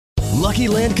Lucky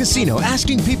Land Casino,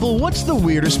 asking people, what's the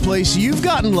weirdest place you've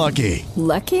gotten lucky?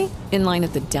 Lucky? In line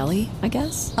at the deli, I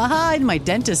guess? Aha, in my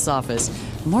dentist's office.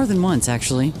 More than once,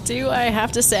 actually. Do I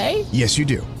have to say? Yes, you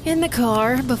do. In the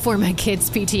car before my kids'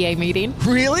 PTA meeting.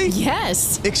 Really?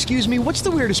 Yes. Excuse me, what's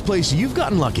the weirdest place you've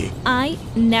gotten lucky? I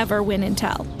never win and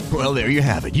tell. Well, there you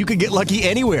have it. You can get lucky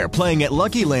anywhere, playing at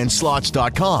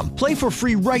LuckyLandSlots.com. Play for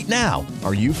free right now.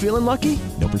 Are you feeling lucky?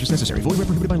 No purchase necessary. Void where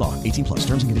prohibited by law. 18 plus.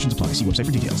 Terms and conditions apply. See website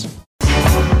for details.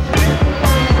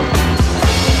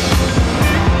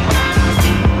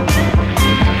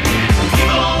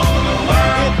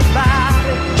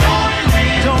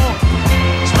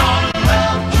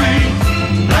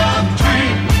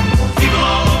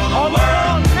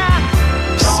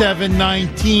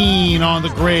 $7:19 on the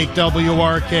great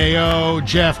WRKO.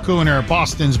 Jeff Cooner,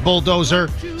 Boston's Bulldozer.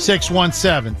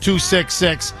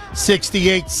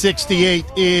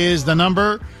 617-266-6868 is the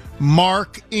number.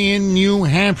 Mark in New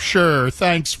Hampshire.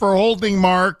 Thanks for holding,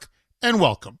 Mark, and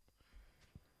welcome.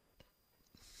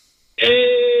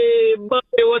 Hey,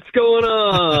 buddy, what's going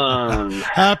on?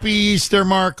 Happy Easter,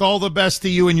 Mark. All the best to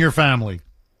you and your family.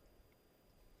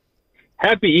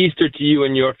 Happy Easter to you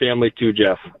and your family, too,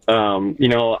 Jeff. I'm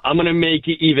going to make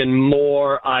you even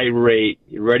more irate.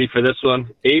 You ready for this one?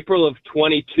 April of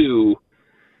 22,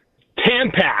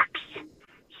 Tampax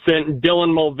sent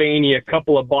Dylan Mulvaney a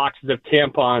couple of boxes of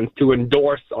tampons to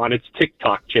endorse on its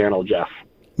TikTok channel, Jeff.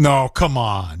 No, come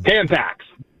on. Tampax.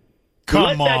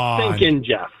 Come Let on. that sink in,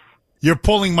 Jeff. You're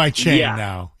pulling my chain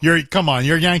now. You're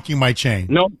yanking my chain.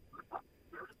 No.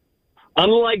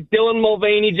 Unlike Dylan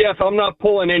Mulvaney, Jeff, I'm not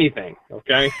pulling anything,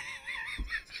 okay?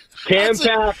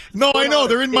 Tampax. No, I know.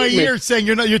 They're in my ear saying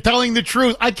you're telling the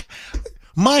truth.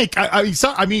 Mark,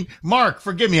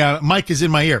 forgive me. Mike is in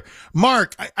my ear.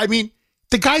 Mark, the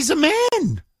guy's a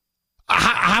man.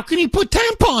 How can he put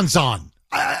tampons on?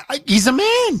 He's a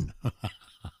man.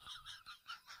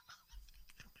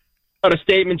 A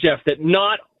statement, Jeff, that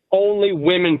not only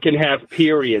women can have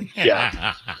periods,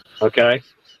 Jeff. Okay?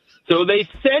 So they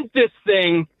sent this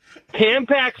thing,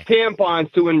 Tampax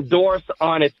tampons, to endorse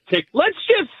on its TikTok. Let's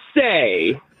just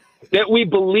say that we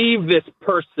believe this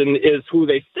person is who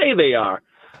they say they are.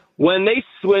 When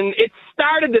it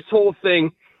started, this whole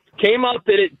thing came out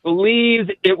that it believes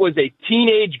it was a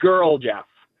teenage girl, Jeff.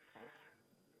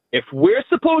 If we're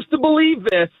supposed to believe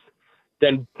this,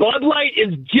 then Bud Light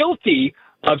is guilty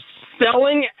of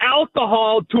selling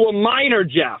alcohol to a minor,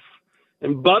 Jeff.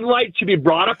 And Bud Light should be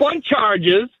brought up on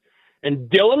charges,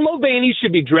 and Dylan Mulvaney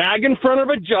should be dragged in front of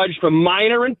a judge for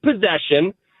minor in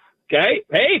possession. Okay?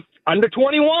 Hey, under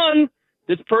 21,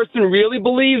 this person really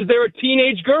believes they're a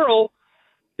teenage girl.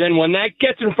 Then when that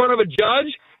gets in front of a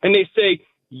judge and they say,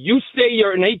 you say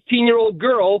you're an 18-year-old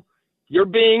girl, you're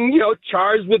being,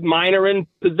 charged with minor in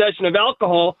possession of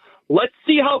alcohol. Let's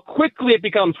see how quickly it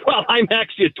becomes, well, I'm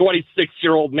actually a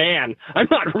 26-year-old man. I'm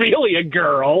not really a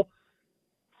girl.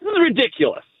 This is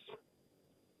ridiculous.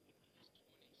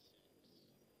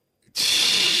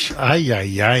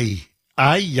 Ay.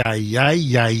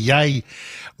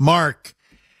 Mark,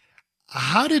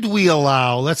 how did we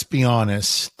allow, let's be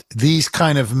honest, these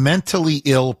kind of mentally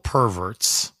ill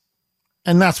perverts,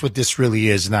 and that's what this really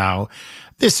is now.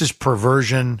 This is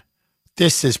perversion.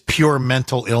 This is pure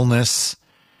mental illness.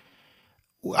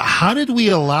 How did we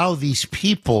allow these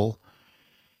people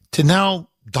to now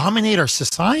dominate our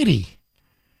society?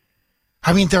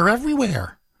 I mean, they're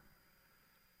everywhere.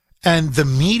 And the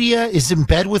media is in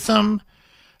bed with them.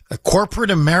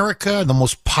 Corporate America, the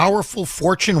most powerful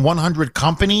Fortune 100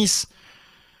 companies,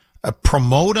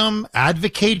 promote them,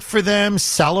 advocate for them,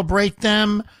 celebrate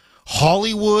them.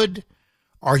 Hollywood,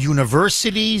 our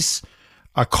universities,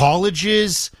 our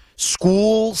colleges,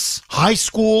 schools, high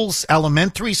schools,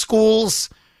 elementary schools,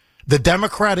 the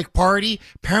Democratic Party.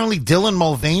 Apparently Dylan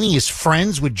Mulvaney is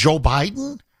friends with Joe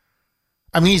Biden.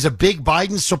 I mean, he's a big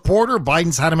Biden supporter.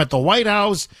 Biden's had him at the White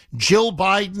House. Jill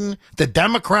Biden, the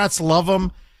Democrats love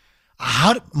him.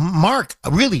 Mark,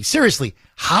 really, seriously,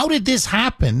 how did this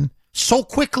happen so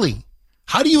quickly?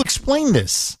 How do you explain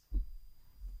this?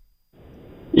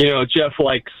 Jeff,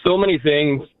 like so many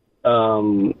things,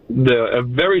 a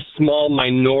very small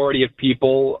minority of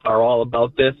people are all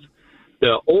about this.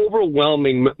 The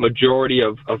overwhelming majority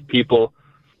of people,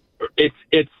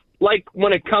 it's like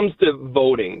when it comes to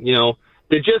voting,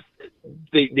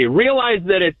 they realize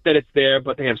that it's there,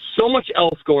 but they have so much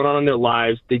else going on in their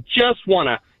lives. They just want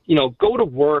to, go to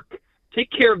work,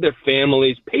 take care of their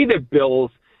families, pay their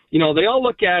bills. They all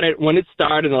look at it when it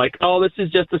started and like, oh, this is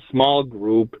just a small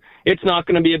group. It's not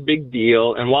going to be a big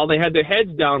deal. And while they had their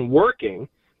heads down working,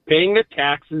 paying their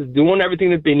taxes, doing everything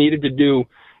that they needed to do,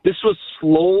 this was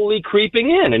slowly creeping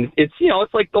in. And it's,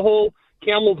 it's like the whole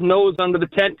camel's nose under the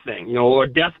tent thing, or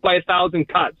death by 1,000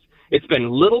 cuts. It's been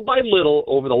little by little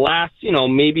over the last,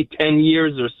 maybe 10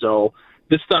 years or so.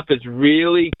 This stuff has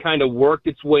really kind of worked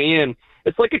its way in.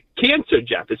 It's like a cancer,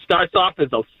 Jeff. It starts off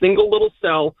as a single little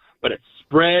cell, but it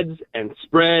spreads and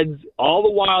spreads. All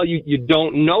the while, you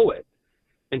don't know it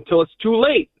until it's too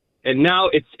late. And now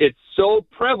it's so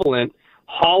prevalent.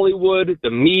 Hollywood,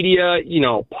 the media,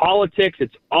 politics,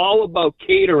 it's all about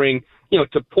catering, to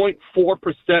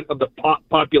 0.4% of the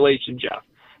population, Jeff.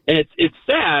 And it's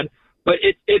sad, but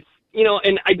it's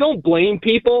and I don't blame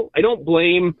people. I don't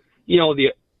blame,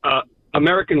 the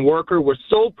American worker. We're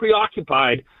so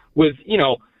preoccupied with,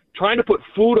 trying to put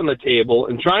food on the table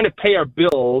and trying to pay our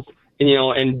bills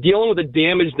and dealing with the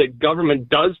damage that government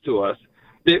does to us.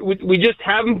 That we just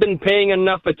haven't been paying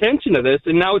enough attention to this,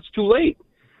 and now it's too late.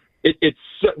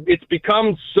 It's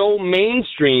become so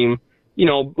mainstream,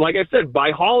 like I said,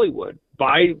 by Hollywood,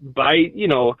 by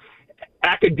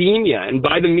academia, and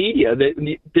by the media.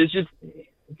 That there's just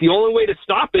the only way to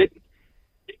stop it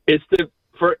is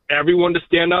for everyone to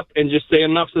stand up and just say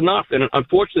enough's enough. And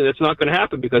unfortunately, that's not going to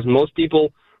happen because most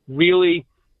people really,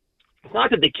 it's not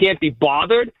that they can't be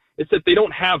bothered, it's that they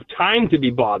don't have time to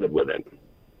be bothered with it.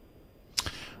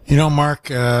 Mark,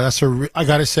 that's I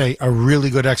got to say, a really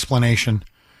good explanation.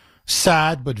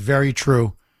 Sad, but very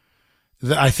true.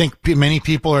 I think many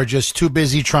people are just too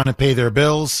busy trying to pay their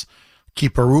bills,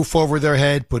 keep a roof over their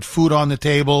head, put food on the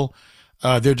table.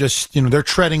 They're just, they're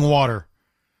treading water.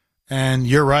 And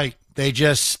you're right. They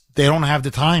don't have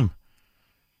the time.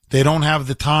 They don't have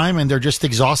the time, and they're just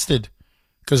exhausted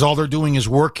because all they're doing is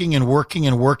working and working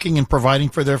and working and providing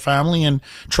for their family and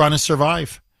trying to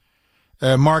survive.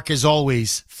 Mark, as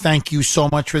always, thank you so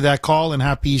much for that call, and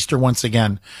happy Easter once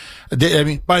again.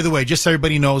 By the way, just so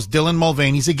everybody knows, Dylan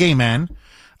Mulvaney's a gay man,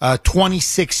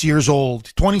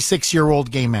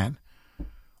 26-year-old gay man.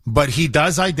 But he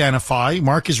does identify,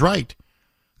 Mark is right,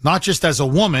 not just as a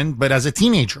woman, but as a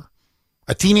teenager,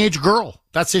 a teenage girl.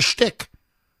 That's his shtick.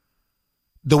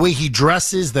 The way he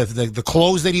dresses, the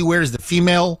clothes that he wears, the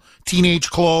female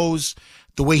teenage clothes,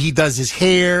 the way he does his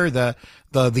hair, the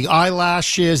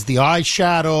eyelashes, the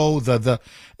eyeshadow, the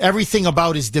everything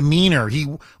about his demeanor. He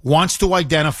wants to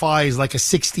identify as like a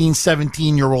 16,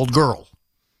 17-year-old girl.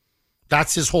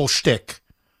 That's his whole shtick.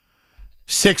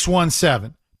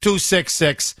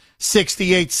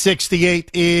 617-266-6868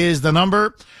 is the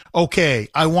number. Okay,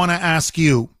 I want to ask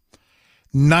you,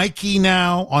 Nike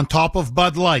now on top of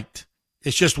Bud Light.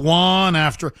 It's just one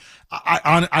after.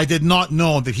 I did not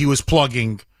know that he was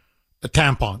plugging the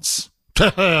tampons.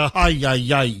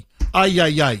 Ay.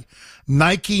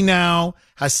 Nike now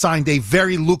has signed a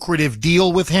very lucrative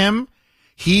deal with him.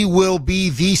 He will be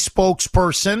the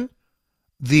spokesperson,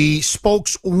 the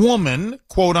spokeswoman,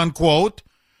 quote unquote,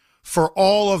 for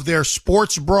all of their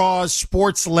sports bras,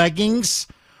 sports leggings.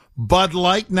 Bud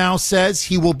Light now says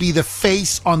he will be the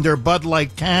face on their Bud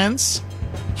Light cans.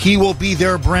 He will be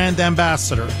their brand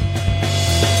ambassador.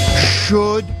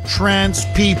 Should trans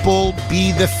people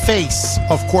be the face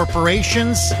of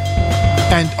corporations?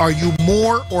 And are you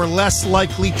more or less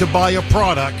likely to buy a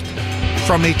product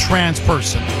from a trans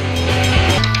person?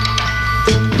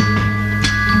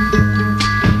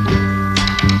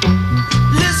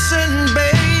 Listen,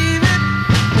 baby,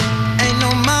 ain't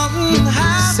no mountain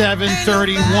high.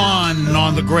 7:31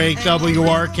 on the great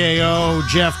WRKO.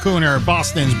 Jeff Cooner,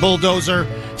 Boston's Bulldozer.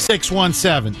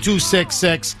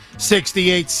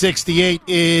 617-266-6868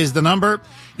 is the number.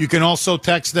 You can also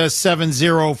text us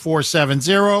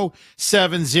 70470,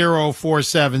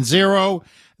 70470.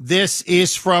 This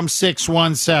is from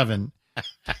 617.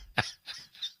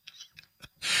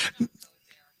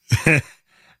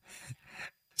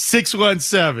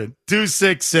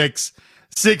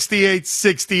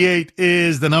 617-266-6868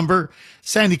 is the number.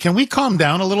 Sandy, can we calm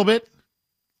down a little bit?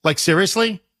 Like,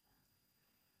 seriously?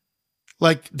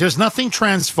 Like, there's nothing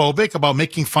transphobic about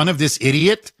making fun of this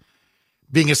idiot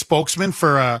being a spokesman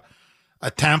for a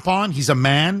tampon. He's a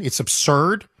man. It's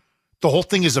absurd. The whole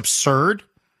thing is absurd.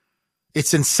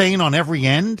 It's insane on every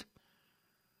end.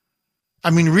 I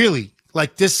mean, really,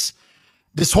 like this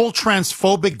whole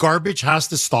transphobic garbage has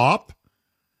to stop.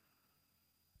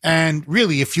 And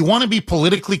really, if you want to be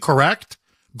politically correct,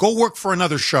 go work for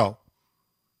another show.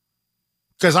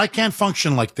 Because I can't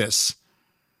function like this.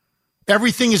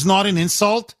 Everything is not an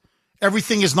insult.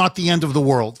 Everything is not the end of the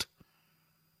world.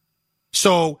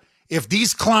 So if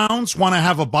these clowns want to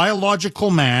have a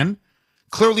biological man,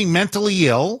 clearly mentally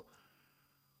ill,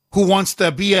 who wants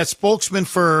to be a spokesman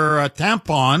for a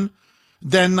tampon,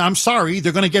 then I'm sorry,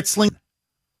 they're going to get slinged.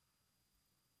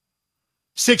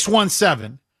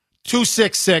 617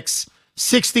 266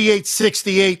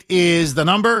 6868 is the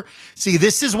number. See,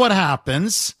 this is what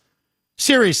happens,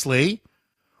 seriously,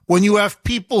 when you have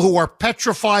people who are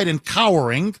petrified and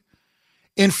cowering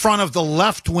in front of the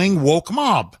left-wing woke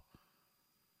mob.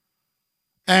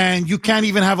 And you can't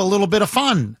even have a little bit of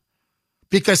fun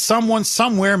because someone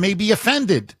somewhere may be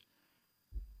offended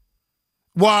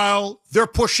while they're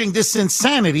pushing this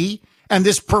insanity and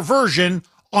this perversion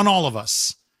on all of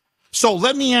us. So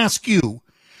let me ask you,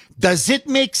 does it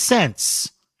make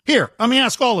sense? Here, let me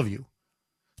ask all of you.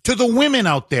 To the women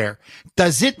out there,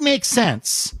 does it make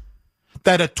sense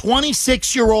that a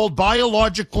 26-year-old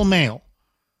biological male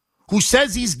who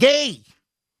says he's gay,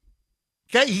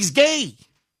 okay, he's gay,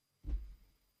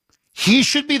 he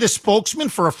should be the spokesman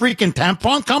for a freaking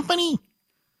tampon company?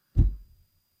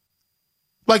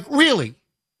 Like, really?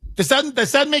 Does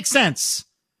that make sense?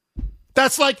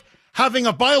 That's like having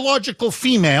a biological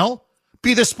female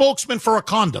be the spokesman for a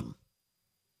condom.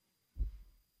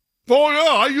 Oh,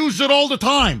 yeah, I use it all the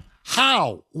time.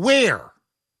 How? Where?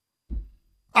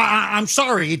 I'm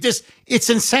sorry. It's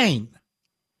insane.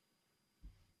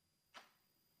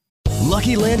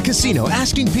 Lucky Land Casino,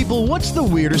 asking people, what's the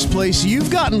weirdest place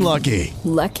you've gotten lucky?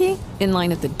 Lucky? In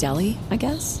line at the deli, I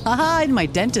guess? Aha, in my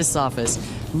dentist's office.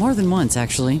 More than once,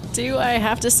 actually. Do I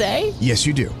have to say? Yes,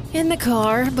 you do. In the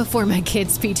car before my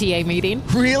kids' PTA meeting.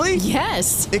 Really?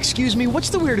 Yes. Excuse me, what's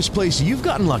the weirdest place you've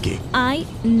gotten lucky? I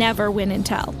never win and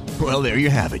tell. Well, there you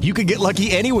have it. You can get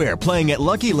lucky anywhere, playing at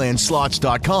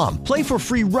LuckyLandSlots.com. Play for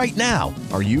free right now.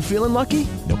 Are you feeling lucky?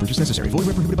 No purchase necessary. Void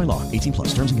where prohibited by law. 18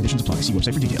 plus. Terms and conditions apply. See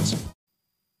website for details.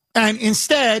 And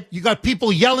instead, you got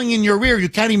people yelling in your ear. You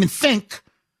can't even think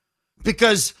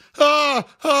because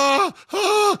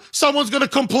someone's going to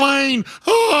complain.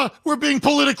 We're being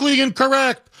politically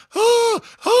incorrect.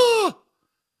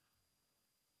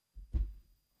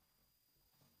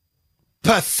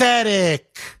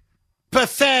 Pathetic.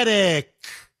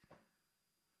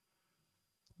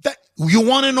 You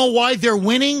want to know why they're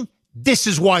winning? This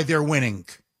is why they're winning.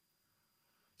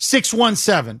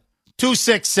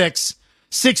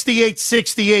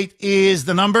 617-266-6868 is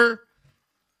the number.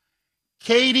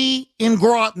 Katie in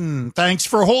Groton. Thanks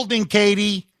for holding,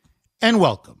 Katie, and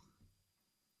welcome.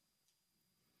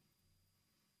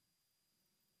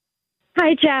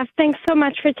 Hi, Jeff. Thanks so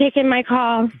much for taking my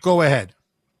call. Go ahead.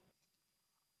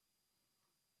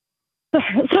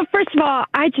 So first of all,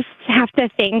 I just have to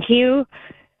thank you.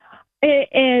 It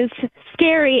is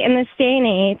scary in this day and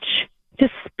age to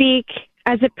speak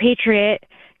as a patriot,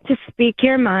 to speak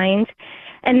your mind,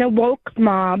 and the woke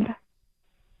mob,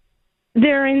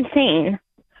 they're insane.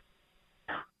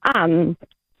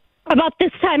 About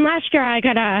this time last year, I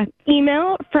got an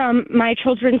email from my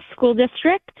children's school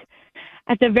district.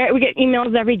 We get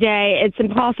emails every day. It's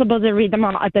impossible to read them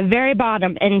all. At the very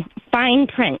bottom, in fine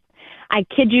print, I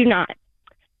kid you not,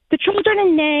 the children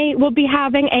in May will be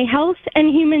having a health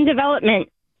and human development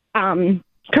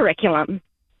curriculum.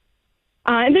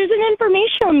 And there's an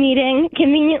informational meeting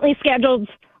conveniently scheduled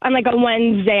on like a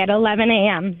Wednesday at 11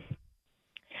 a.m.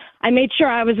 I made sure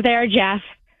I was there, Jeff.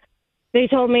 They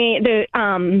told me that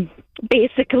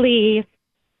basically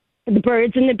the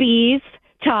birds and the bees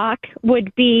talk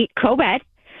would be co-ed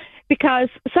because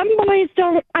some boys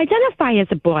don't identify as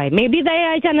a boy. Maybe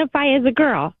they identify as a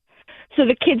girl. So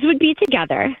the kids would be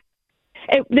together.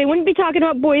 They wouldn't be talking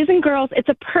about boys and girls. It's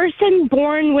a person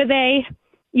born with a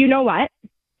you know what.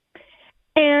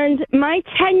 And my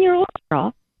 10-year-old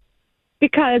girl,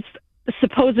 because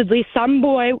supposedly some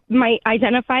boy might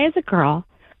identify as a girl,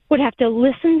 would have to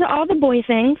listen to all the boy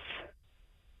things,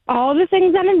 all the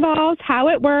things that involves how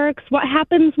it works, what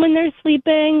happens when they're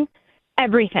sleeping,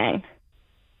 everything.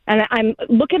 And I'm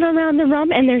looking around the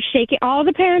room and they're shaking, all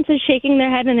the parents are shaking their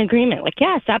head in agreement, like,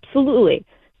 yes, absolutely.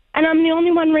 And I'm the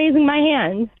only one raising my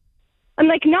hand. I'm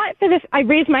like, not for this. I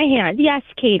raise my hand. Yes,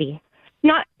 Katie.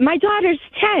 Not my daughter's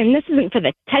 10. This isn't for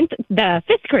the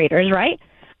 5th graders, right?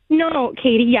 No,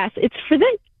 Katie. Yes, it's for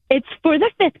the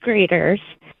 5th graders.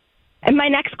 And my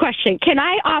next question, can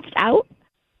I opt out?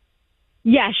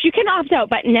 Yes, you can opt out,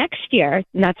 but next year,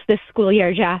 and that's this school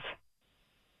year, Jeff,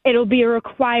 it'll be a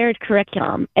required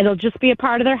curriculum. It'll just be a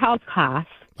part of their health class.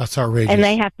 That's outrageous. And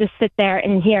they have to sit there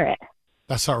and hear it.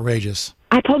 That's outrageous.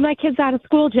 I pulled my kids out of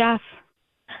school, Jeff.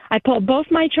 I pulled both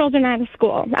my children out of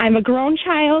school. I'm a grown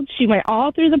child. She went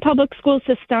all through the public school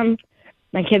system.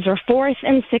 My kids were 4th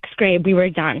and 6th grade. We were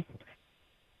done.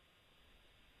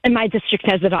 And my district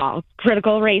has it all.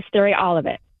 Critical race theory, all of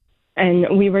it.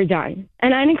 And we were done.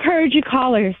 And I'd encourage you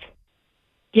callers,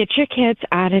 get your kids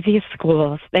out of these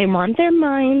schools. They want their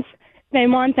minds. They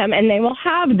want them. And they will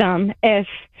have them if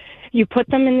you put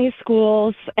them in these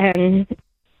schools and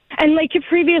And like your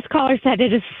previous caller said,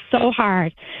 it is so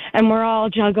hard, and we're all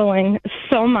juggling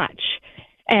so much.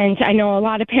 And I know a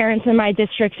lot of parents in my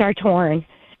districts are torn,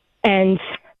 and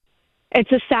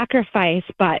it's a sacrifice,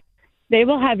 but they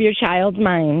will have your child's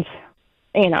mind,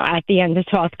 at the end of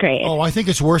 12th grade. Oh, I think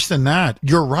it's worse than that.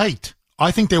 You're right.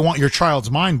 I think they want your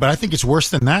child's mind, but I think it's worse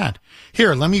than that.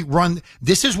 Here, let me run.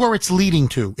 This is where it's leading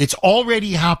to. It's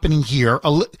already happening here.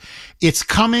 It's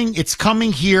coming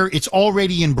here. It's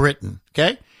already in Britain.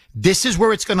 Okay. This is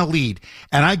where it's going to lead.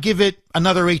 And I give it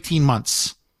another 18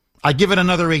 months.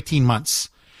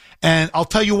 And I'll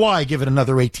tell you why I give it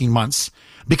another 18 months.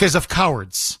 Because of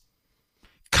cowards.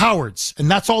 Cowards.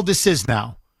 And that's all this is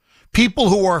now. People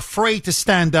who are afraid to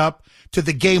stand up to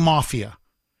the gay mafia,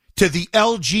 to the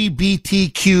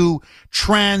LGBTQ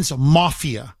trans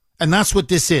mafia. And that's what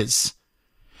this is.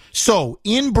 So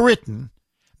in Britain,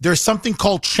 there's something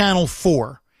called Channel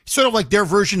 4, sort of like their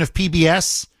version of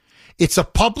PBS. It's a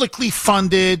publicly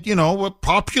funded, a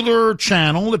popular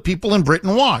channel that people in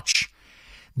Britain watch.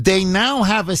 They now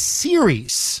have a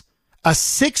series, a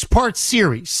 6-part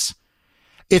series.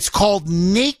 It's called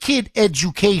Naked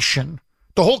Education.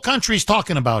 The whole country's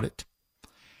talking about it.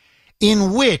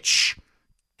 In which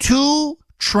 2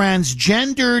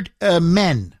 transgendered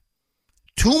men,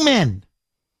 2 men,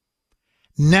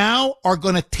 now are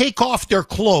going to take off their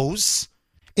clothes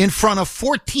in front of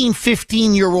 14,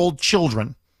 15-year-old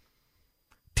children.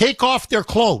 Take off their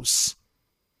clothes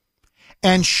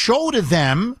and show to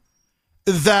them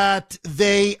that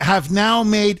they have now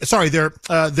made, they're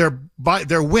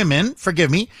women, forgive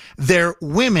me, they're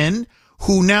women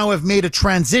who now have made a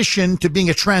transition to being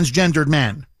a transgendered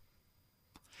man.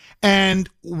 And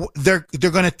they're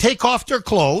going to take off their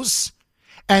clothes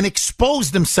and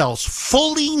expose themselves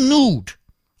fully nude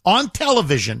on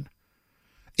television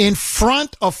in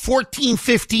front of 14,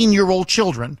 15-year-old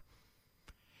children.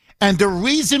 And the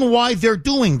reason why they're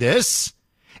doing this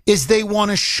is they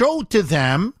want to show to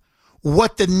them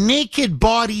what the naked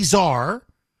bodies are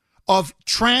of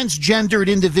transgendered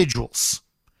individuals.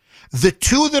 The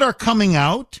 2 that are coming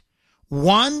out,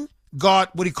 one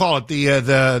got,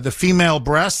 the female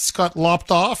breasts got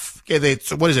lopped off. Okay,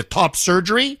 top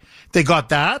surgery? They got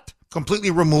that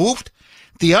completely removed.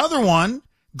 The other one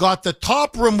got the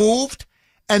top removed,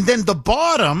 and then the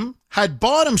bottom had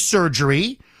bottom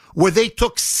surgery where they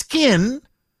took skin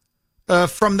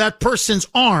from that person's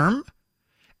arm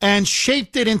and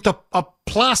shaped it into a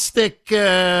plastic,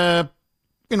 male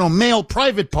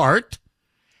private part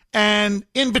and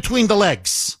in between the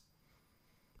legs.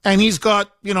 And he's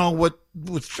got,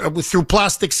 through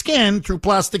plastic skin, through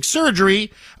plastic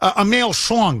surgery, a male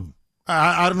schlong.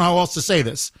 I don't know how else to say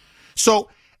this. So,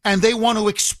 and they want to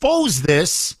expose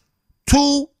this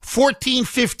to 14,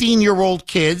 15-year-old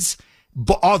kids.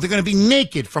 They're going to be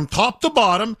naked from top to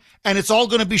bottom, and it's all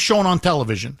going to be shown on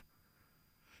television.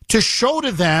 To show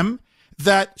to them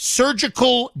that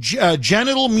surgical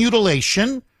genital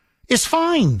mutilation is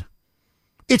fine.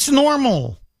 It's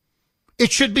normal.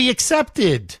 It should be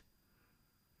accepted.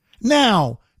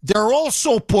 Now, they're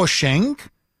also pushing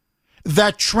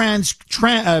that transgenders,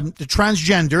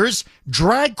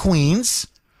 drag queens,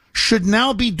 should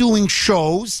now be doing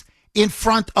shows in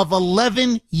front of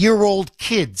 11-year-old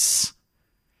kids.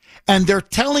 And they're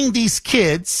telling these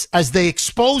kids, as they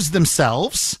expose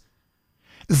themselves,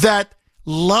 that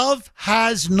love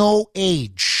has no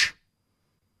age.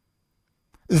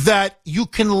 That you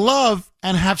can love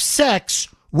and have sex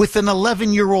with an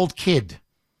 11-year-old kid.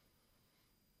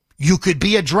 You could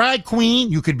be a drag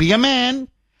queen, you could be a man,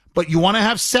 but you want to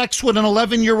have sex with an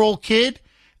 11-year-old kid?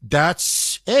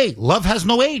 Love has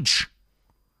no age.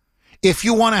 If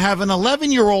you want to have an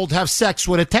 11-year-old have sex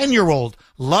with a 10-year-old,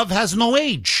 love has no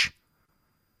age.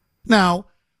 Now,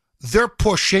 they're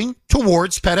pushing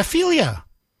towards pedophilia.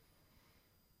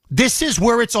 This is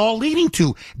where it's all leading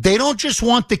to. They don't just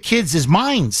want the kids as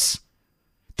minds.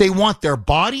 They want their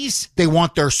bodies. They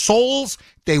want their souls.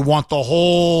 They want the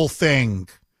whole thing.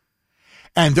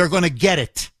 And they're going to get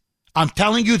it. I'm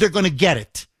telling you, they're going to get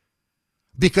it.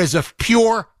 Because of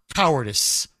pure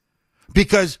cowardice.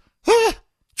 Because,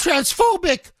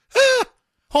 transphobic,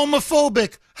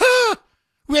 homophobic,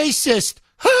 racist,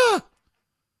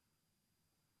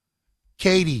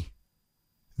 Katie,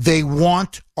 they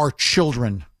want our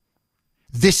children.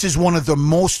 This is one of the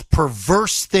most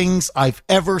perverse things I've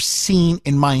ever seen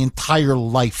in my entire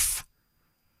life.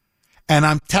 And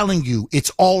I'm telling you, it's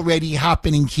already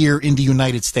happening here in the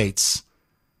United States.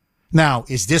 Now,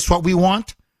 is this what we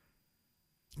want?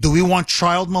 Do we want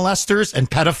child molesters and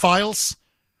pedophiles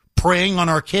preying on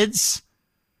our kids?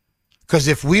 Because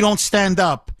if we don't stand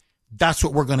up, that's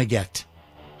what we're going to get.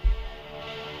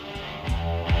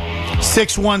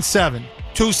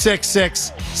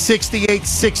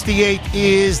 617-266-6868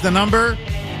 is the number.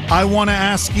 I want to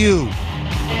ask you,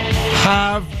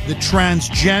 have the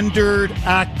transgendered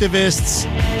activists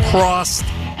crossed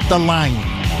the line?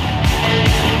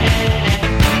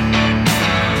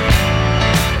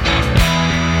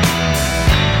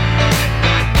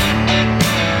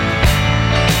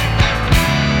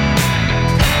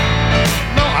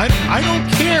 I don't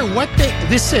care what they...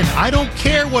 Listen, I don't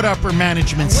care what upper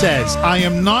management says. I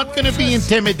am not going to be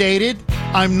intimidated.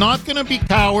 I'm not going to be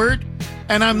coward.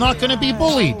 And I'm not going to be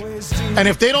bullied. And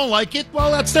if they don't like it, well,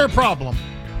 that's their problem.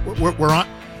 We're on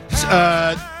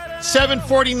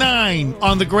 7:49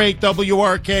 on the great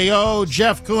WRKO.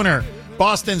 Jeff Cooner,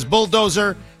 Boston's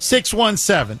Bulldozer,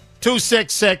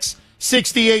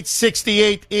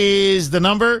 617-266-6868 is the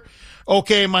number.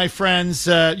 Okay, my friends,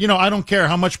 I don't care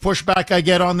how much pushback I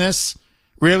get on this.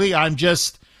 Really, I'm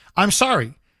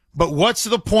sorry. But what's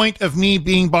the point of me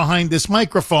being behind this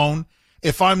microphone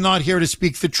if I'm not here to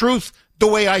speak the truth the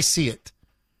way I see it?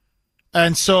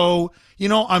 And so,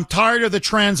 I'm tired of the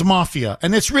trans mafia.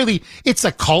 And it's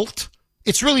a cult.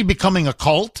 It's really becoming a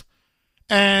cult.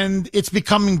 And it's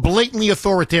becoming blatantly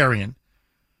authoritarian.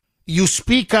 You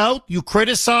speak out, you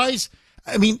criticize.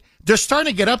 I mean, they're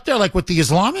starting to get up there like with the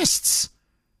Islamists.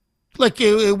 Like,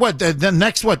 what, the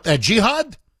next,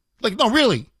 jihad? Like, no,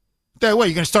 really. What, you're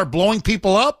going to start blowing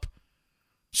people up?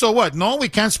 So what? No, we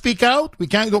can't speak out? We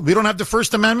don't have the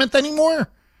First Amendment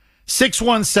anymore?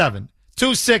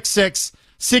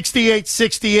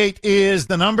 617-266-6868 is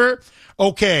the number.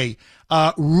 Okay.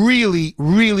 Really,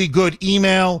 really good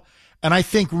email. And I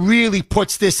think really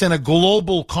puts this in a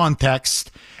global context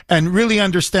and really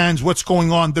understands what's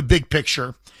going on, the big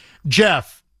picture.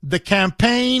 Jeff, the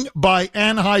campaign by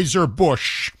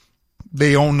Anheuser-Busch,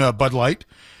 they own Bud Light,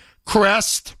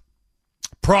 Crest,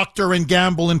 Procter &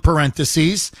 Gamble in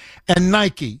parentheses, and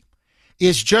Nike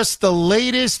is just the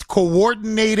latest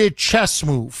coordinated chess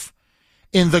move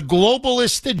in the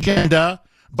globalist agenda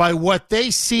by what they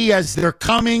see as their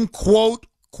coming, quote,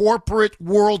 corporate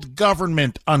world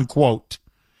government, unquote.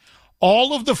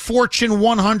 All of the Fortune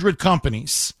 100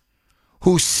 companies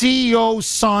whose CEOs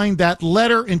signed that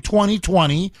letter in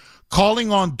 2020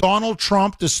 calling on Donald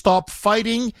Trump to stop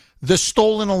fighting the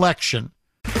stolen election.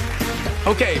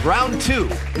 Okay, round two.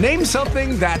 Name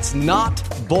something that's not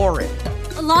boring.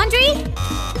 A laundry?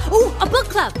 Ooh, a book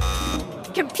club.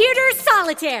 Computer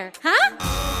solitaire, huh?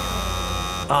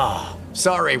 Ah,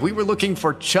 sorry, we were looking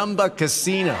for Chumba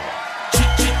Casino.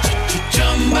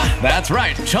 That's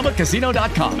right.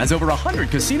 ChumbaCasino.com has over 100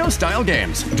 casino-style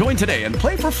games. Join today and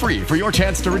play for free for your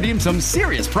chance to redeem some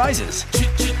serious prizes.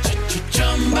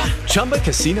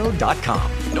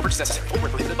 ChumbaCasino.com. No purchase necessary. Void where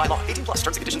prohibited by law. 18+. Terms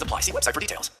and conditions apply. See website for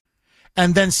details.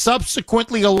 And then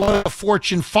subsequently, a lot of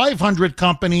Fortune 500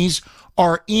 companies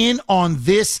are in on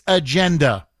this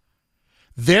agenda.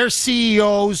 Their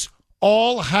CEOs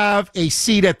all have a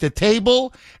seat at the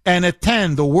table and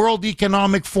attend the World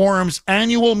Economic Forum's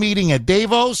annual meeting at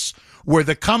Davos, where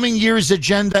the coming year's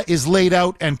agenda is laid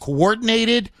out and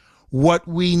coordinated. What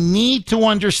we need to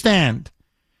understand,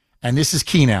 and this is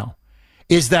key now,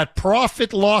 is that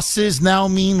profit losses now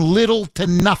mean little to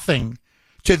nothing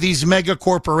to these mega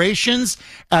corporations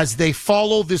as they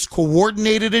follow this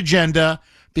coordinated agenda,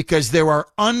 because there are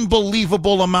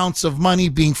unbelievable amounts of money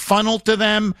being funneled to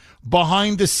them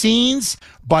behind the scenes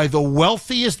by the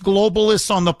wealthiest globalists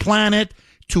on the planet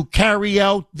to carry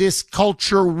out this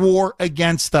culture war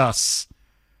against us.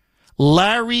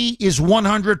 Larry is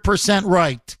 100%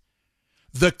 right.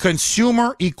 The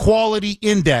Consumer Equality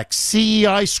Index,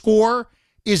 CEI score,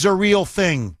 is a real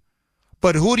thing.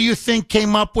 But who do you think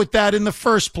came up with that in the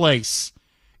first place?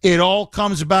 It all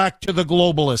comes back to the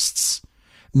globalists.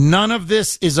 None of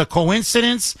this is a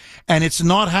coincidence, and it's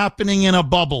not happening in a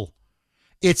bubble.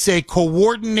 It's a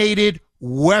coordinated,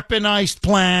 weaponized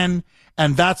plan,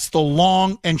 and that's the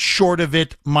long and short of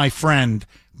it, my friend.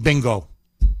 Bingo.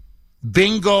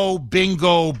 Bingo,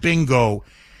 bingo, bingo.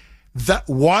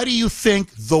 Why do you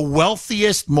think the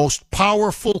wealthiest, most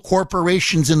powerful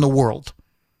corporations in the world,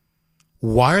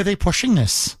 why are they pushing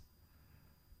this?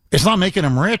 It's not making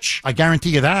them rich. I guarantee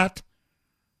you that.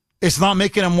 It's not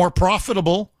making them more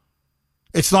profitable.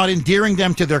 It's not endearing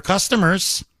them to their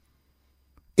customers.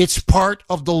 It's part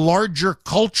of the larger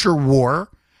culture war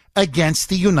against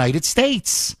the United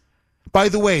States. By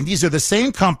the way, these are the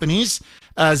same companies,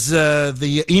 as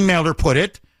the emailer put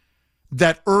it,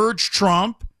 that urged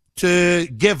Trump to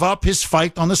give up his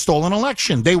fight on the stolen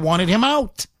election. They wanted him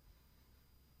out.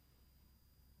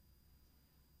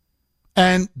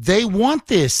 And they want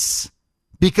this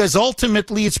because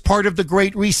ultimately it's part of the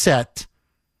Great Reset.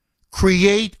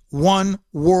 create one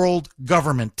world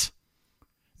government,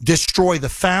 destroy the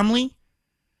family,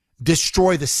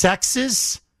 destroy the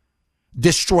sexes,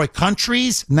 destroy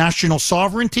countries, national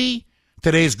sovereignty.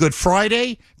 Today is Good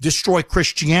Friday. Destroy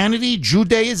Christianity,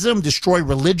 Judaism, destroy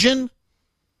religion.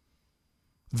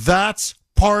 That's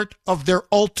part of their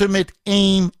ultimate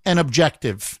aim and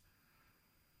objective.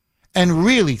 And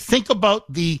really, think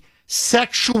about the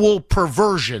sexual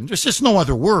perversion. There's just no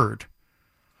other word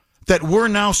that we're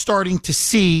now starting to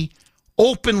see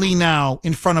openly now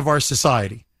in front of our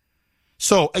society.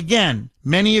 So again,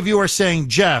 many of you are saying,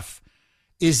 Jeff,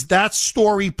 is that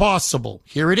story possible?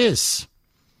 Here it is.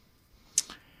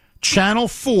 Channel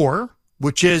 4,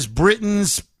 which is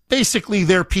Britain's, basically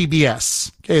their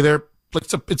PBS. Okay,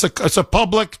 it's a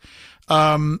public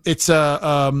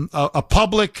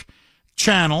public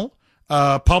channel,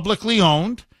 publicly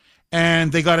owned,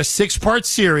 and they got a 6-part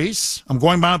series. I'm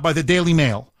going by the Daily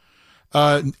Mail.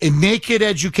 Naked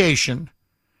Education.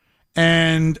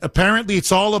 And apparently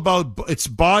it's all about it's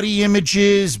body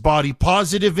images, body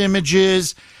positive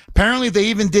images. Apparently they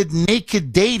even did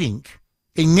naked dating,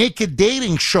 a naked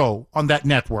dating show on that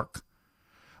network.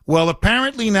 Well,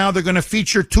 apparently now they're going to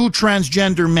feature 2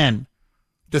 transgender men.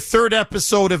 The 3rd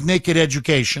episode of Naked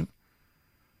Education.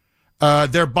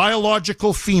 They're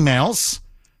biological females,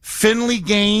 Finley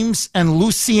Games and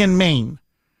Lucian Maine.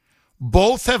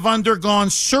 Both have undergone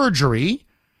surgery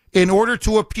in order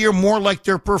to appear more like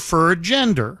their preferred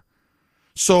gender.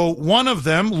 So one of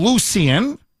them,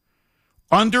 Lucian,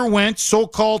 underwent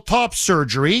so-called top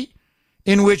surgery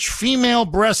in which female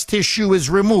breast tissue is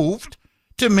removed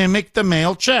to mimic the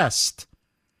male chest.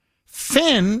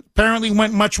 Finn apparently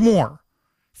went much more.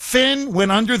 Finn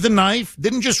went under the knife,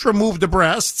 didn't just remove the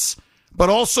breasts, but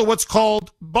also what's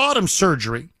called bottom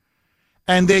surgery.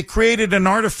 And they created an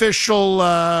artificial,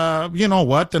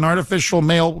 an artificial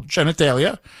male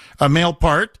genitalia, a male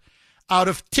part, out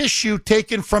of tissue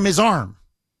taken from his arm.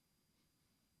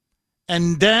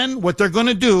 And then what they're going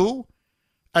to do,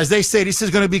 as they say, this is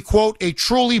going to be, quote, a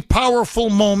truly powerful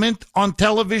moment on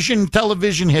television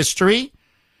history.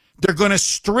 They're going to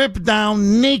strip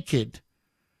down naked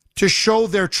to show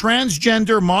their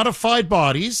transgender modified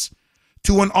bodies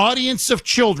to an audience of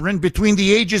children between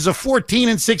the ages of 14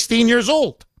 and 16 years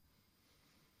old.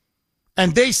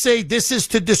 And they say this is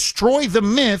to destroy the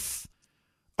myth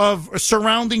of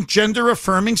surrounding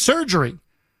gender-affirming surgery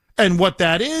and what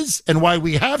that is and why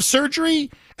we have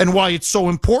surgery and why it's so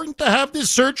important to have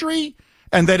this surgery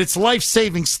and that it's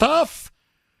life-saving stuff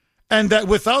and that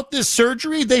without this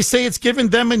surgery, they say it's given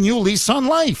them a new lease on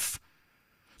life.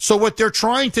 So what they're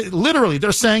trying to, literally,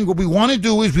 they're saying what we want to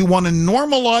do is we want to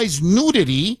normalize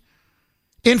nudity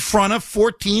in front of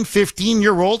 14,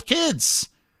 15-year-old kids.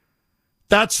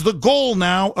 That's the goal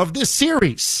now of this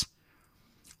series.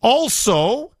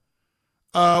 Also,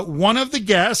 one of the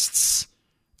guests,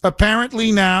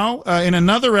 apparently now, in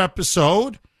another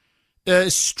episode,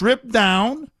 stripped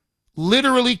down,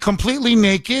 literally completely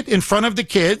naked in front of the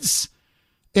kids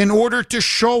in order to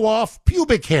show off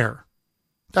pubic hair.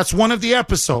 That's one of the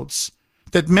episodes,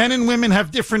 that men and women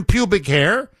have different pubic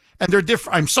hair, and they're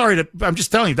different. I'm just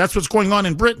telling you, that's what's going on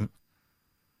in Britain.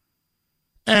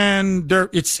 And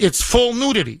it's full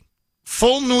nudity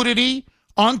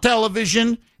on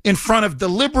television in front of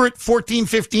deliberate 14,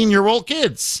 15-year-old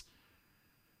kids.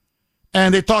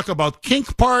 And they talk about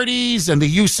kink parties and the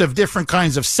use of different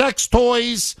kinds of sex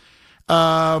toys.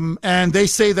 And they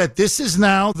say that this is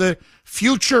now the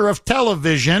future of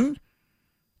television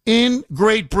in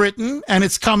Great Britain, and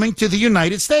it's coming to the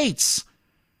United States.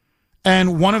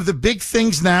 And one of the big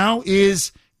things now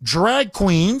is drag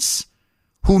queens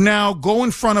who now go in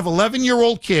front of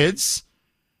 11-year-old kids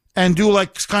and do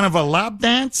like kind of a lap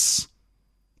dance.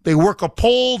 They work a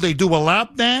pole, they do a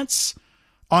lap dance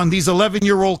on these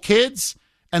 11-year-old kids,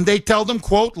 and they tell them,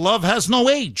 quote, love has no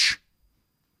age.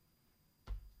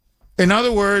 In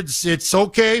other words, it's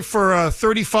okay for a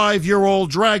 35-year-old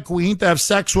drag queen to have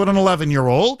sex with an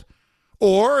 11-year-old,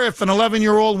 or if an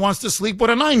 11-year-old wants to sleep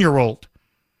with a 9-year-old.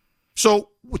 So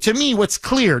to me, what's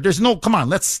clear, come on,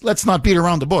 let's not beat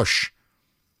around the bush.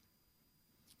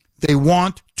 They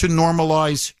want to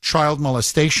normalize child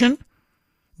molestation.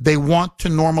 They want to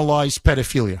normalize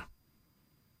pedophilia.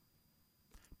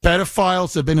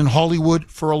 Pedophiles have been in Hollywood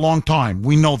for a long time.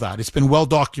 We know that. It's been well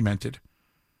documented.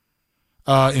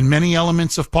 In many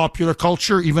elements of popular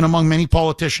culture, even among many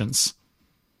politicians.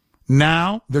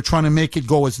 Now, they're trying to make it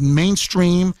go as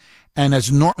mainstream and as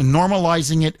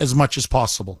normalizing it as much as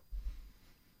possible.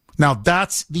 Now,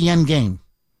 that's the end game.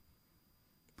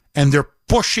 And they're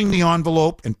pushing the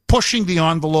envelope and pushing the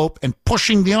envelope and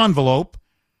pushing the envelope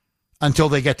until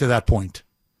they get to that point.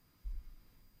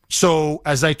 So,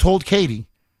 as I told Katie,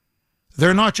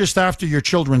 they're not just after your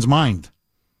children's mind.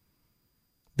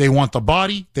 They want the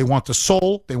body, they want the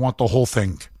soul, they want the whole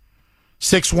thing.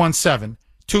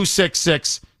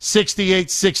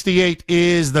 617-266-6868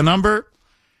 is the number.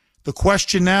 The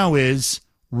question now is,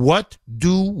 what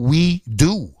do we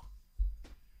do?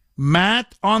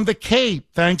 Matt on the Cape.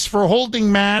 Thanks for holding,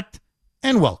 Matt,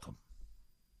 and welcome.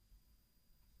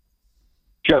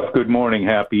 Jeff, good morning.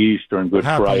 Happy Easter and Good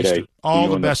Happy Friday. Easter. All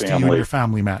the best to you and your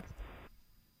family, Matt.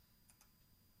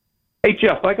 Hey,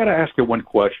 Jeff, I got to ask you one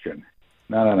question.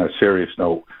 Not on a serious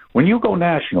note. When you go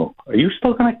national, are you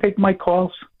still going to take my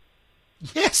calls?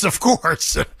 Yes, of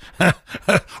course.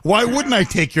 Why wouldn't I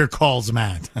take your calls,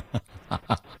 Matt?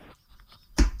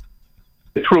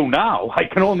 True now. I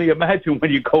can only imagine when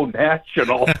you go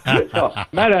national.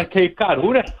 Matt on Cape Cod,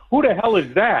 who the hell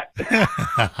is that?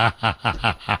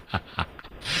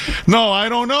 No, I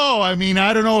don't know. I mean,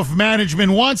 I don't know if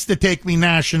management wants to take me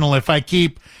national if I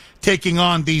keep taking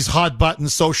on these hot-button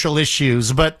social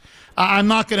issues, but I'm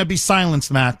not going to be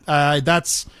silenced, Matt.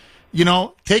 That's,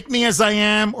 take me as I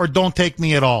am or don't take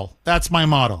me at all. That's my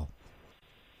motto.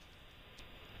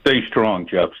 Stay strong,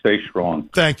 Jeff. Stay strong.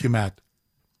 Thank you, Matt.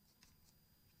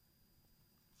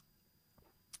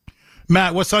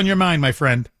 Matt, what's on your mind, my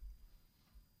friend?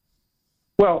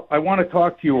 Well, I want to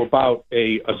talk to you about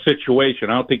a situation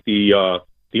I don't think the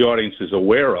audience is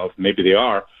aware of. Maybe they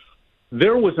are.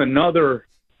 There was another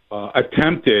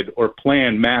attempted or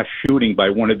planned mass shooting by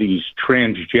one of these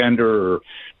transgender,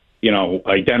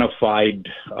 identified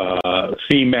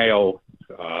female,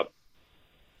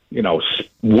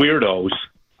 weirdos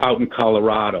out in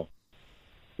Colorado.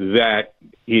 That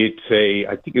I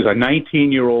think it's a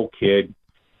 19-year-old kid,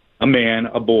 a man,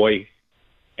 a boy,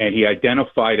 and he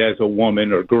identified as a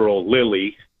woman or girl,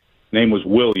 Lily. Name was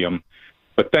William.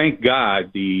 But thank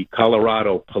God the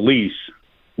Colorado police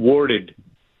thwarted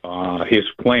his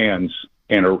plans,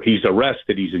 and he's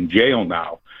arrested. He's in jail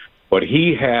now. But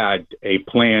he had a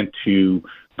plan to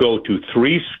go to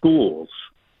 3 schools,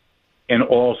 and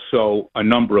also a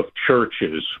number of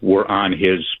churches were on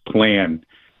his plan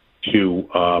to,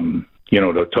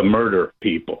 to murder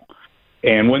people.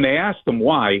 And when they asked him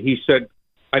why, he said,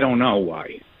 I don't know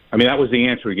why. I mean, that was the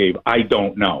answer he gave. I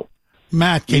don't know.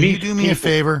 Matt, can you do me a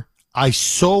favor? I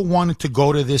so wanted to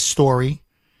go to this story,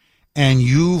 and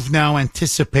you've now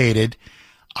anticipated.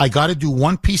 I got to do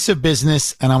one piece of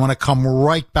business, and I want to come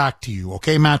right back to you.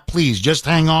 Okay, Matt, please, just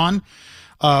hang on.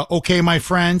 Okay, my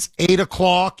friends, 8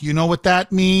 o'clock. You know what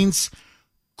that means.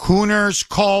 Cooner's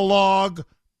Call Log,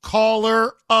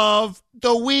 Caller of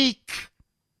the Week.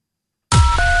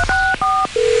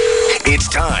 It's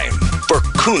time for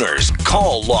Cooner's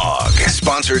Call Log,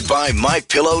 sponsored by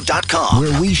MyPillow.com,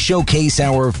 where we showcase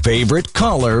our favorite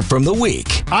caller from the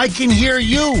week. I can hear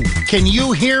you. Can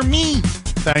you hear me?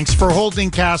 Thanks for holding,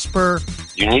 Casper.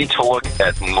 You need to look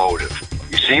at motive.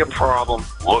 You see a problem,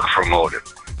 look for motive.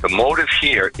 The motive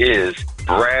here is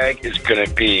Bragg is going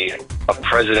to be a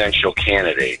presidential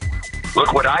candidate.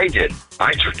 Look what I did.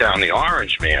 I took down the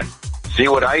orange man. See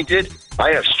what I did?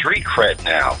 I have street cred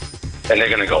now. And they're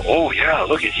going to go, oh, yeah,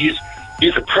 look, he's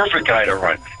the perfect guy to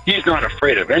run. He's not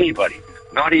afraid of anybody,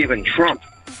 not even Trump.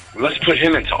 Let's put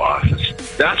him into office.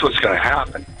 That's what's going to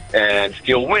happen. And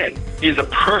he'll win. He's a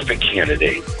perfect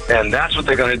candidate. And that's what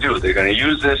they're going to do. They're going to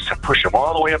use this to push him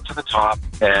all the way up to the top.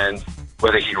 And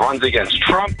whether he runs against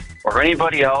Trump or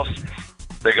anybody else,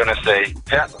 they're going to say,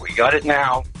 yeah, we got it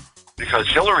now. Because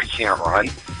Hillary can't run.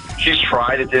 She's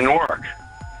tried. It didn't work.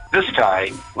 This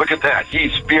guy, look at that.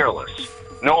 He's fearless.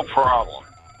 No problem.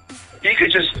 He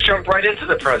could just jump right into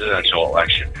the presidential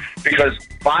election because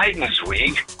Biden's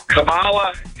weak.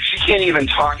 Kamala, she can't even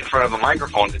talk in front of a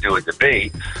microphone to do a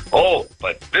debate. Oh,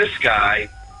 but this guy,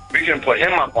 we can put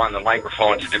him up on the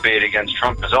microphone to debate against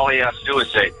Trump because all he has to do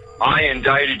is say, I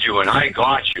indicted you and I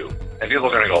got you. And people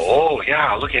are going to go, oh,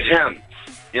 yeah, look at him.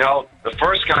 The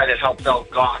first guy that helped out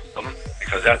Gotham,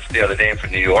 because that's the other name for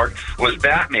New York, was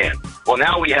Batman. Well,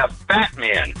 now we have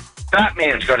Batman.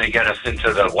 Batman's going to get us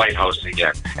into the White House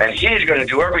again, and he's going to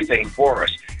do everything for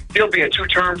us. He'll be a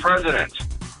 2-term president.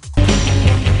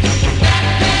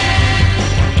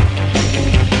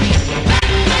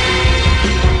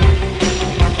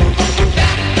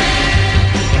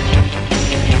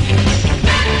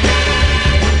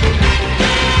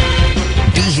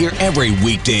 Be here every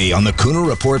weekday on the Cooner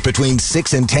Report between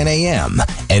 6 and 10 a.m.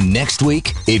 And next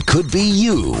week, it could be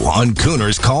you on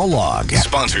Cooner's Call Log,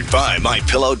 sponsored by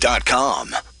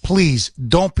MyPillow.com. Please,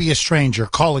 don't be a stranger.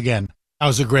 Call again. That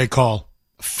was a great call.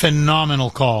 Phenomenal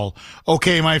call.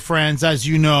 Okay, my friends, as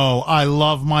you know, I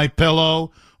love My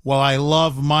Pillow. Well, I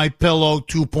love My Pillow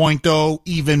 2.0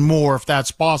 even more if that's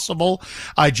possible.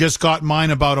 I just got mine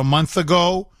about a month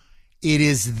ago. It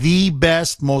is the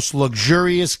best, most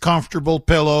luxurious, comfortable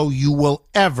pillow you will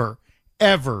ever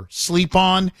sleep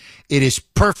on. It is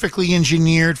perfectly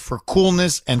engineered for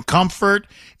coolness and comfort.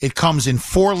 It comes in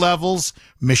 4 levels,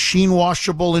 machine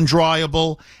washable and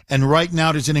dryable. And right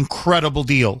now there's an incredible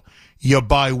deal. You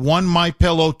buy one My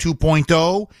Pillow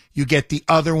 2.0, you get the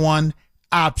other one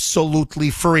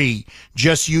absolutely free.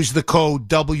 Just use the code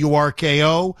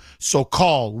WRKO. So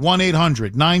call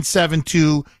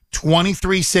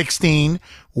 1-800-972-2316,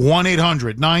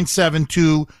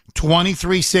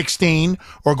 1-800-972-2316,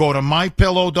 or go to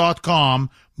mypillow.com,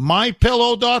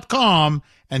 mypillow.com,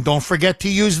 and don't forget to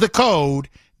use the code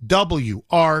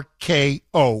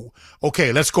WRKO.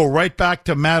 Okay, let's go right back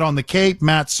to Matt on the Cape.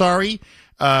 Matt, sorry,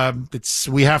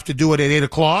 we have to do it at 8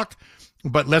 o'clock,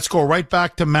 but let's go right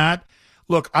back to Matt.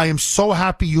 Look, I am so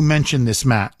happy you mentioned this,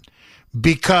 Matt,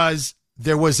 because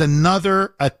there was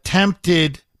another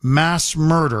attempted mass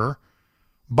murder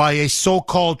by a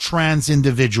so-called trans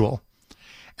individual.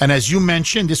 And as you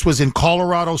mentioned, this was in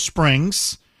Colorado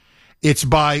Springs. It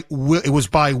was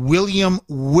by William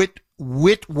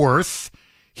Whitworth.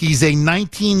 He's a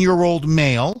 19-year-old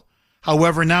male.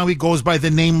 However, now he goes by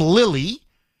the name Lily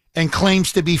and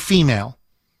claims to be female.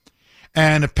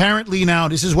 And apparently now,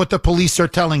 this is what the police are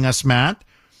telling us, Matt.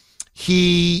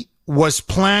 He was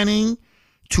planning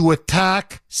to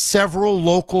attack several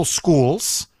local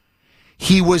schools.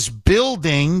 He was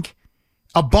building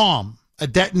a bomb, a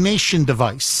detonation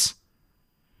device.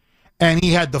 And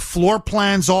he had the floor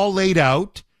plans all laid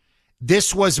out.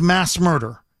 This was mass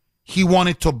murder. He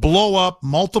wanted to blow up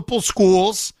multiple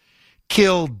schools,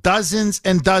 kill dozens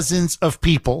and dozens of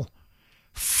people.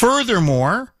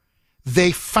 Furthermore,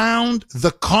 they found the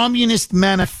Communist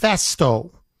Manifesto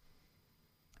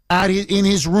in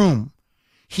his room.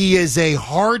 He is a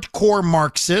hardcore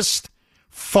Marxist,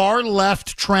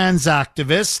 far-left trans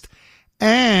activist,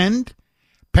 and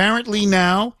apparently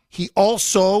now he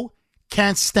also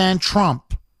can't stand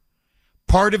Trump.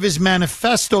 Part of his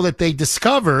manifesto that they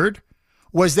discovered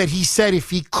was that he said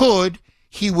if he could,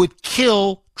 he would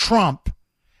kill Trump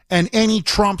and any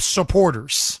Trump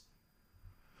supporters.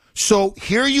 So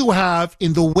here you have,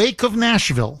 in the wake of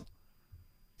Nashville,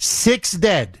 6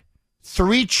 dead,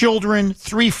 3 children,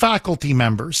 3 faculty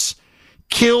members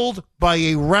killed by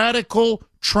a radical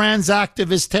trans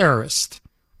activist terrorist.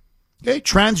 Okay,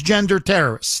 transgender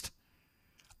terrorist.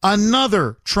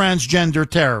 Another transgender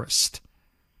terrorist.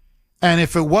 And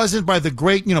if it wasn't by the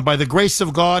by the grace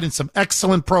of God and some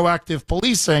excellent proactive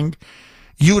policing,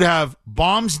 you'd have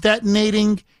bombs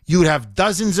detonating, you'd have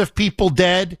dozens of people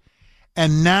dead.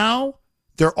 And now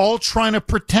they're all trying to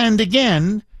pretend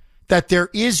again that there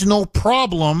is no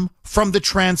problem from the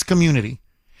trans community.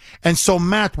 And so,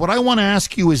 Matt, what I want to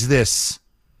ask you is this.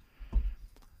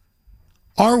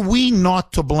 Are we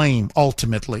not to blame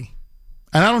ultimately?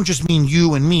 And I don't just mean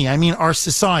you and me, I mean our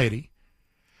society.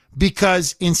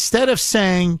 Because instead of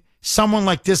saying someone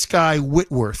like this guy,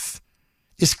 Whitworth,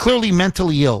 is clearly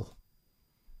mentally ill,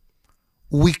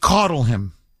 we coddle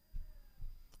him.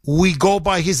 We go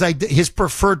by his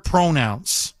preferred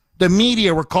pronouns. The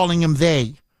media were calling him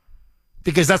they,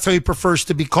 because that's how he prefers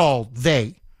to be called,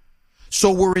 they.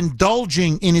 So we're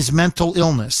indulging in his mental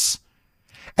illness.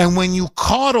 And when you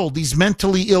coddle these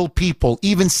mentally ill people,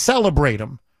 even celebrate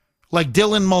them, like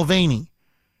Dylan Mulvaney,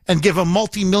 and give them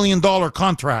multi-million-dollar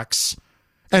contracts,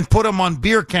 and put them on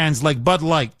beer cans like Bud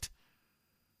Light,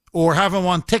 or have them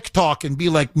on TikTok and be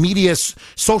like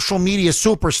social media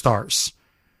superstars,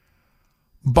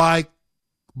 by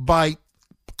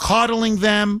coddling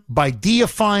them, by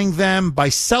deifying them, by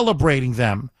celebrating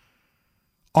them,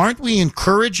 aren't we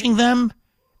encouraging them?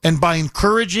 And by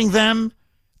encouraging them,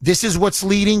 this is what's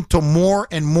leading to more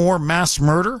and more mass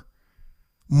murder?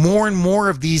 More and more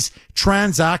of these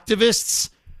trans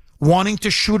activists wanting to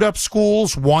shoot up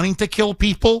schools, wanting to kill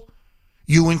people?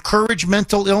 You encourage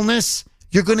mental illness,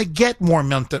 you're going to get more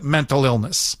mental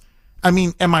illness. I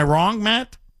mean, am I wrong,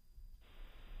 Matt?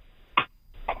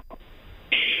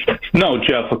 No,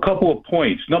 Jeff, a couple of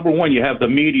points. Number one, you have the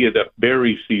media that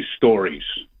buries these stories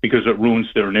because it ruins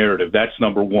their narrative. That's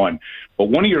number one. But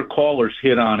one of your callers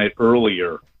hit on it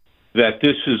earlier, that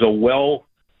this is a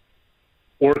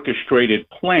well-orchestrated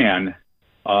plan,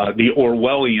 the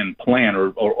Orwellian plan, or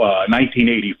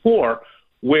 1984,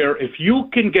 where if you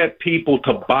can get people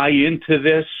to buy into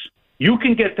this, you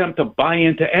can get them to buy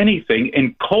into anything.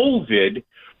 And COVID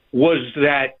was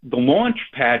that the launch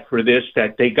pad for this,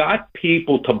 that they got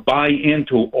people to buy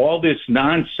into all this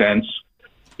nonsense,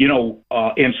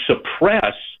 and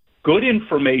suppress good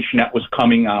information that was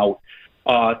coming out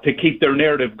to keep their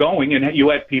narrative going, and you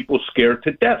had people scared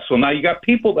to death. So now you got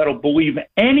people that'll believe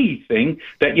anything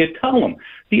that you tell them.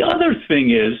 The other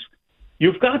thing is,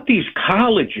 you've got these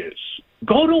colleges.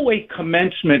 Go to a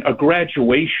commencement, a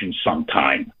graduation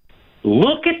sometime.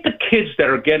 Look at the kids that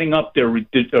are getting up there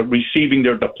receiving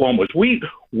their diplomas.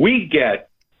 We get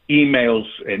emails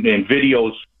and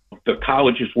videos of the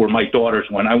colleges where my daughters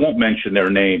went. I won't mention their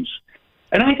names.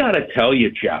 And I got to tell you,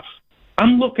 Jeff,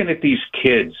 I'm looking at these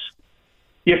kids.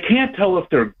 You can't tell if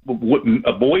they're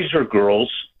boys or girls.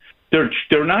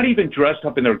 They're not even dressed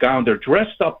up in their gown. They're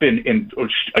dressed up in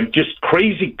just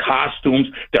crazy costumes.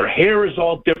 Their hair is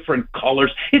all different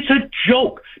colors. It's a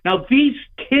joke. Now, these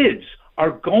kids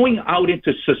are going out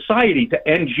into society, to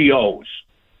NGOs,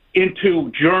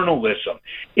 into journalism,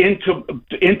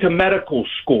 into medical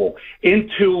school,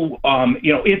 into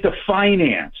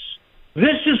finance.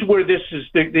 This is where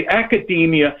the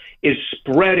academia is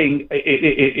spreading.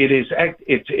 It's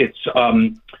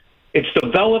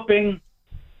developing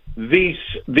these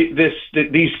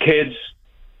kids,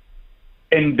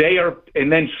 and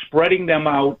then spreading them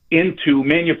out into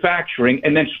manufacturing,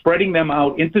 and then spreading them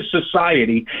out into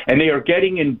society, and they are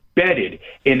getting embedded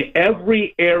in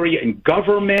every area, in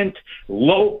government,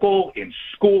 local, in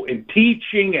school, in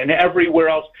teaching, and everywhere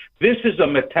else. This is a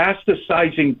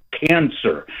metastasizing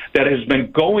cancer that has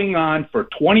been going on for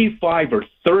 25 or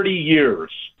 30 years,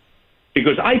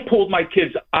 because I pulled my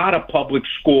kids out of public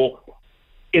school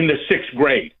in the 6th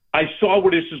grade. I saw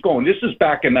where this is going. This is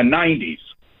back in the 90s.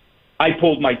 I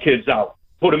pulled my kids out,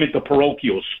 put them into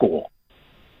parochial school.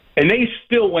 And they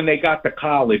still, when they got to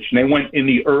college, and they went in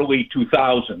the early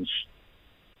 2000s,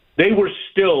 they were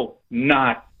still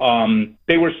not,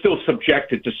 they were still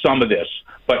subjected to some of this,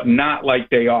 but not like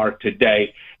they are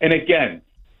today. And again,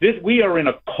 we are in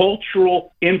a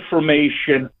cultural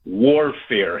information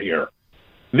warfare here.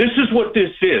 This is what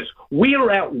this is. We are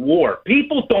at war.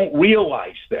 People don't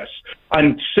realize this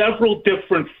on several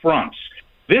different fronts.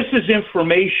 This is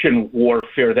information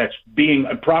warfare that's being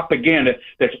propaganda,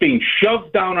 that's being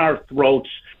shoved down our throats,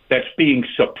 that's being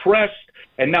suppressed.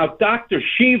 And now Dr.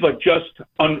 Shiva just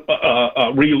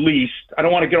released, I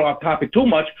don't want to get off topic too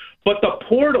much, but the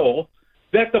portal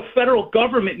that the federal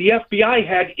government and the FBI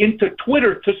had into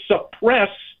Twitter to suppress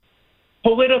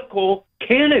political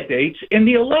candidates in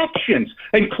the elections,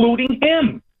 including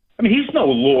him. I mean, he's no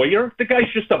lawyer. The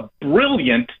guy's just a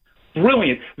brilliant.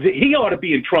 He ought to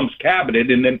be in Trump's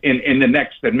cabinet in the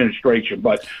next administration.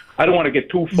 But I don't want to get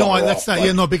too far. No, that's not.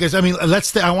 Yeah, no, because I mean,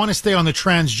 I want to stay on the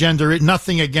transgender.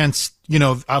 Nothing against,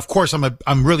 of course,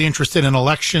 I'm really interested in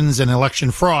elections and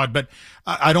election fraud, but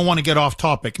I don't want to get off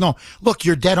topic. No, look,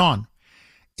 you're dead on.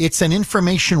 It's an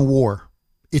information war.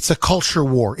 It's a culture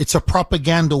war. It's a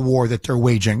propaganda war that they're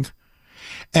waging.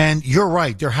 And you're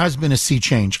right. There has been a sea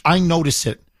change. I notice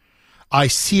it. I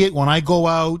see it when I go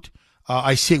out.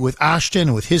 I see it with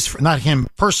Ashton, with not him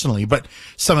personally, but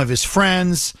some of his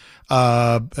friends,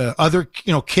 other,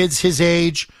 kids his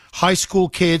age, high school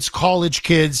kids, college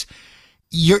kids.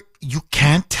 You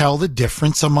can't tell the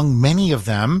difference among many of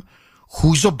them.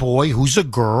 Who's a boy, who's a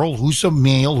girl, who's a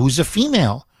male, who's a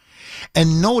female.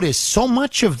 And notice so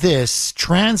much of this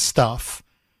trans stuff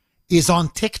is on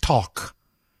TikTok,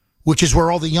 which is where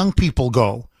all the young people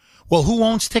go. Well, who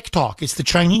owns TikTok? It's the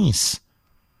Chinese.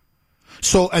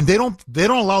 So, and they don't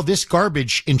allow this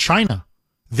garbage in China.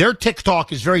 Their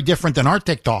TikTok is very different than our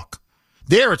TikTok.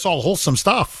 There, it's all wholesome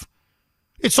stuff.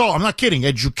 It's all, I'm not kidding,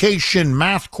 education,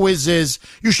 math quizzes.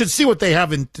 You should see what they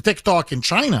have in TikTok in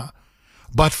China.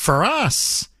 But for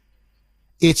us,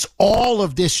 it's all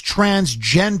of this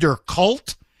transgender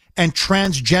cult and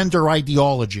transgender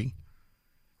ideology.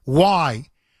 Why?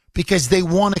 Because they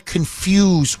want to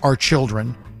confuse our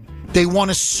children. They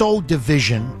want to sow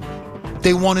division.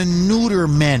 They want to neuter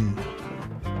men.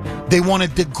 They want to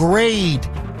degrade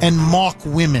and mock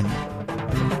women.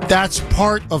 That's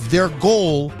part of their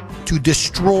goal to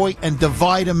destroy and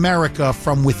divide America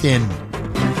from within.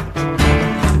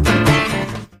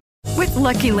 With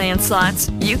Lucky Land Slots,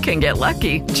 you can get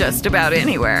lucky just about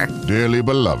anywhere. Dearly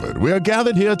beloved, we are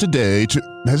gathered here today to...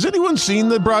 Has anyone seen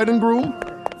the bride and groom?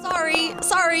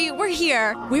 Sorry, we're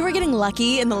here. We were getting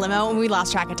lucky in the limo and we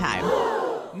lost track of time.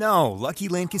 No, Lucky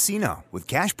Land Casino, with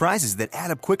cash prizes that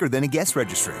add up quicker than a guest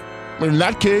registry. In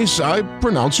that case, I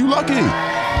pronounce you lucky.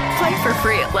 Play for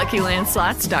free at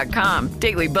LuckyLandSlots.com.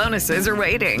 Daily bonuses are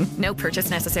waiting. No purchase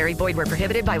necessary. Void where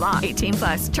prohibited by law.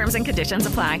 18+. Terms and conditions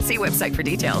apply. See website for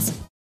details.